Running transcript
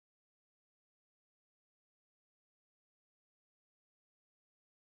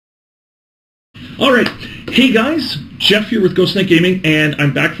All right. Hey, guys. Jeff here with Ghost Knight Gaming, and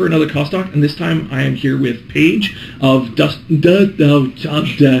I'm back for another Costalk, and this time I am here with Paige of Duchess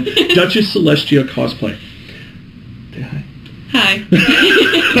Celestia Cosplay. Say hi. Hi.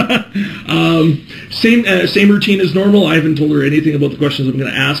 Same routine as normal. I haven't told her anything about the questions I'm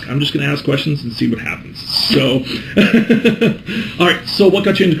going to ask. I'm just going to ask questions and see what happens. So, all right. So, what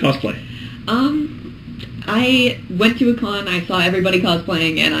got you into cosplay? I went to a con, I saw everybody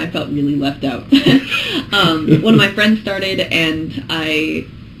cosplaying, and I felt really left out. One of my friends started, and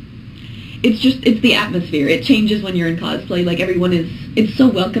it's the atmosphere. It changes when you're in cosplay. Like, it's so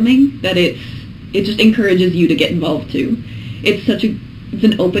welcoming that it just encourages you to get involved too. It's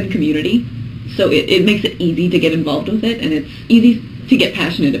an open community, so it makes it easy to get involved with it, and it's easy to get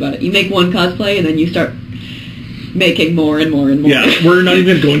passionate about it. You make one cosplay, and then you start making more and more and more. Yeah, we're not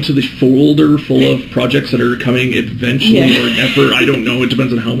even going to the folder full of projects that are coming eventually or never. I don't know. It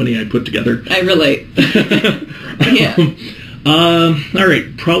depends on how many I put together. I relate. Yeah. All right.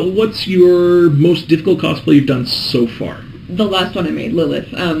 What's your most difficult cosplay you've done so far? The last one I made, Lilith.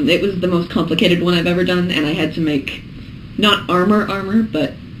 It was the most complicated one I've ever done, and I had to make not armor,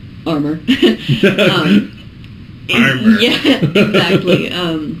 but armor. Armor. Yeah, exactly.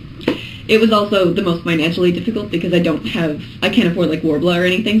 It was also the most financially difficult because I can't afford like Warbler or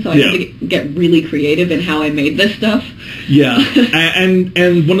anything, so I had to get really creative in how I made this stuff. Yeah, and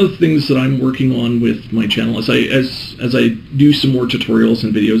one of the things that I'm working on with my channel as I do some more tutorials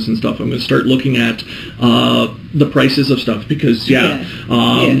and videos and stuff, I'm going to start looking at the prices of stuff because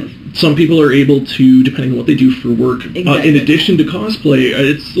some people are able to, depending on what they do for work, in addition to cosplay,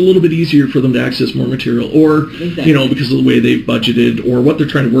 it's a little bit easier for them to access more material, or because of the way they've budgeted or what they're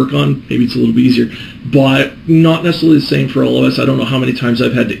trying to work on, maybe it's a little bit easier, but not necessarily the same for all of us. I don't know how many times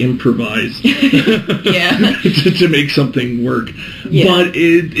I've had to improvise to make something work. Yeah. But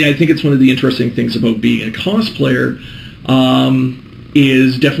I think it's one of the interesting things about being a cosplayer.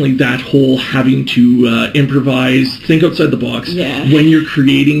 Is definitely that whole having to improvise, think outside the box when you're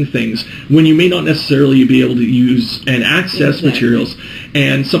creating things, when you may not necessarily be able to use and access materials.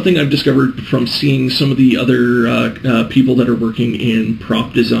 And something I've discovered from seeing some of the other people that are working in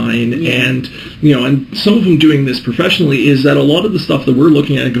prop design and some of them doing this professionally is that a lot of the stuff that we're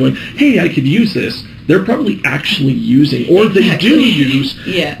looking at and going, hey, I could use this, they're probably actually using, or they do use,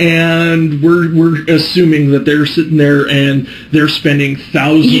 and we're assuming that they're sitting there and they're spending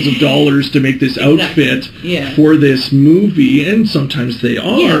thousands of dollars to make this outfit for this movie, and sometimes they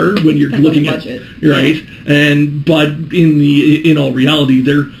are when you're looking at but in all reality,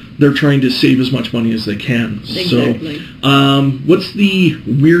 they're trying to save as much money as they can. Exactly. So, what's the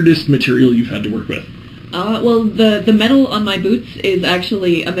weirdest material you've had to work with? Well, the metal on my boots is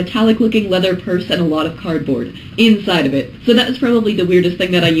actually a metallic-looking leather purse and a lot of cardboard inside of it. So that's probably the weirdest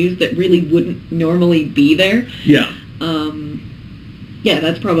thing that I used that really wouldn't normally be there. Yeah. Yeah,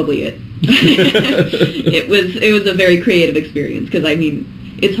 that's probably it. It was a very creative experience because, I mean,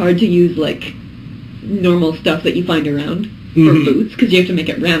 it's hard to use, like, normal stuff that you find around for boots because you have to make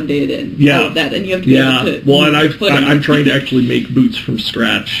it rounded and all of that, and you have to be able to I'm trying to actually make boots from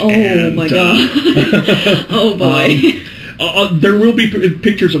scratch. Oh my god. Oh boy. There will be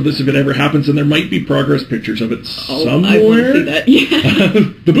pictures of this if it ever happens, and there might be progress pictures of it somewhere. I want to see that. Yeah.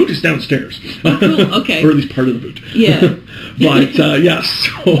 The boot is downstairs. Oh, cool. Okay. Or at least part of the boot. Yeah. But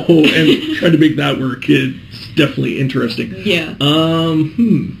and trying to make that work, it's definitely interesting. Yeah.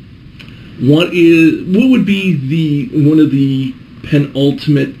 What would be one of the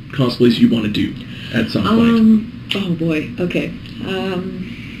penultimate cosplays you want to do at some point? Oh boy. Okay.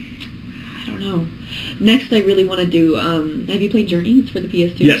 I don't know. Next, I really want to do. Have you played Journey? It's for the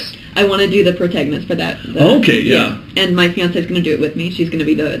PS2. Yes. I want to do the protagonist for that. And my fiance's going to do it with me. She's going to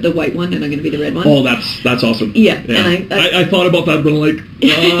be the white one, and I'm going to be the red one. Oh, that's awesome. Yeah. And I thought about that, but I'm like,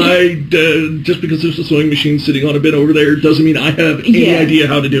 just because there's a sewing machine sitting on a bit over there doesn't mean I have any idea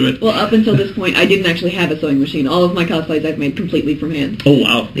how to do it. Well, up until this point, I didn't actually have a sewing machine. All of my cosplays I've made completely from hand. Oh,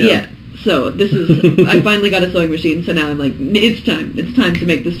 wow. Yeah. So I finally got a sewing machine, so now I'm like, it's time to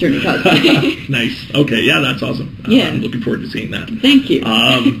make this Journey cosplay. Nice. Okay, yeah, that's awesome. Yeah. I'm looking forward to seeing that. Thank you.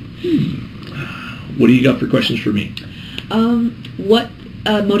 What do you got for questions for me? What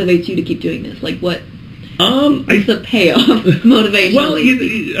motivates you to keep doing this? Like, what's the payoff motivation? Well,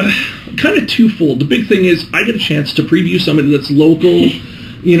 kind of twofold. The big thing is I get a chance to preview somebody that's local,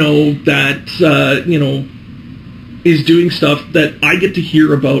 that, is doing stuff that I get to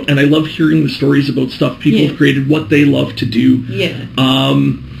hear about, and I love hearing the stories about stuff people have created, what they love to do. Yeah.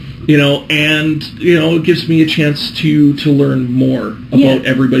 and it gives me a chance to learn more about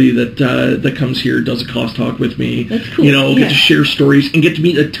everybody that comes here, does a Costalk with me. That's cool. Get to share stories and get to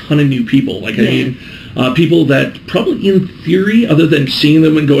meet a ton of new people. I mean, people that probably in theory, other than seeing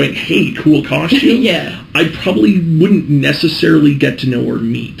them and going, "Hey, cool costume," I probably wouldn't necessarily get to know or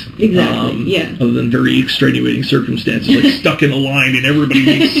meet. Exactly. Other than very extenuating circumstances, like stuck in a line and everybody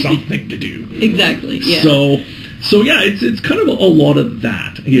needs something to do. Exactly. Yeah. So yeah, it's kind of a lot of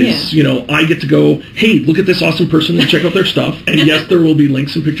that. I get to go, hey, look at this awesome person and check out their stuff. And yes, there will be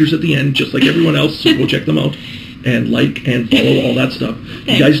links and pictures at the end, just like everyone else. So go check them out and like and follow all that stuff.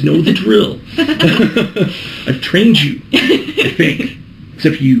 You guys know the drill. I've trained you, I think,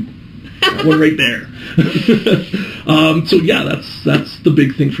 except you. That one right there. So yeah, that's the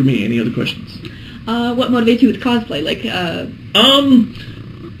big thing for me. Any other questions? What motivates you with cosplay?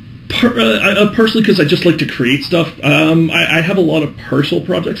 Partially because I just like to create stuff. I have a lot of personal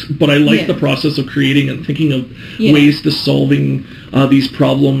projects, but I like the process of creating and thinking of ways to solving these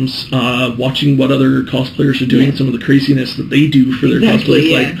problems, watching what other cosplayers are doing, some of the craziness that they do for their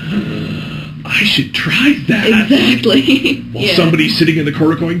cosplays. I should try that. Exactly. While somebody's sitting in the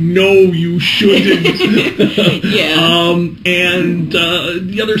corner going, no, you shouldn't. And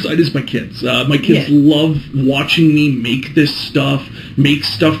the other side is my kids. My kids love watching me make this stuff, make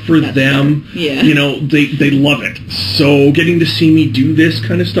stuff for them. They love it. So getting to see me do this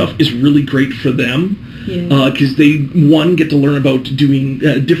kind of stuff is really great for them. Because they, one, get to learn about doing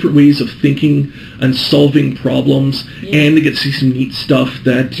different ways of thinking and solving problems, and they get to see some neat stuff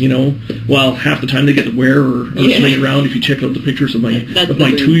that, half the time they get to wear or swing around. If you check out the pictures of my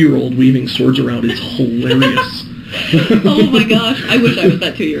 2-year-old waving swords around, it's hilarious. Oh my gosh, I wish I was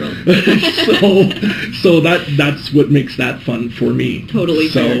that 2-year-old. so that's what makes that fun for me. Totally.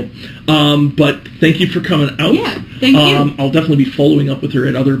 But thank you for coming out. Yeah, thank you. I'll definitely be following up with her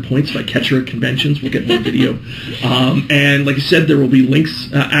at other points. If I catch her at conventions, we'll get more video. And like I said, there will be links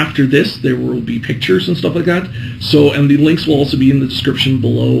after this. There will be pictures and stuff like that. And the links will also be in the description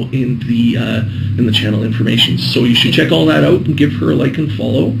below in the channel information. So you should check all that out and give her a like and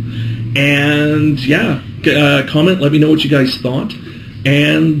follow. And comment, let me know what you guys thought.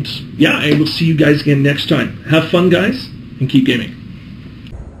 And I will see you guys again next time. Have fun, guys, and keep gaming.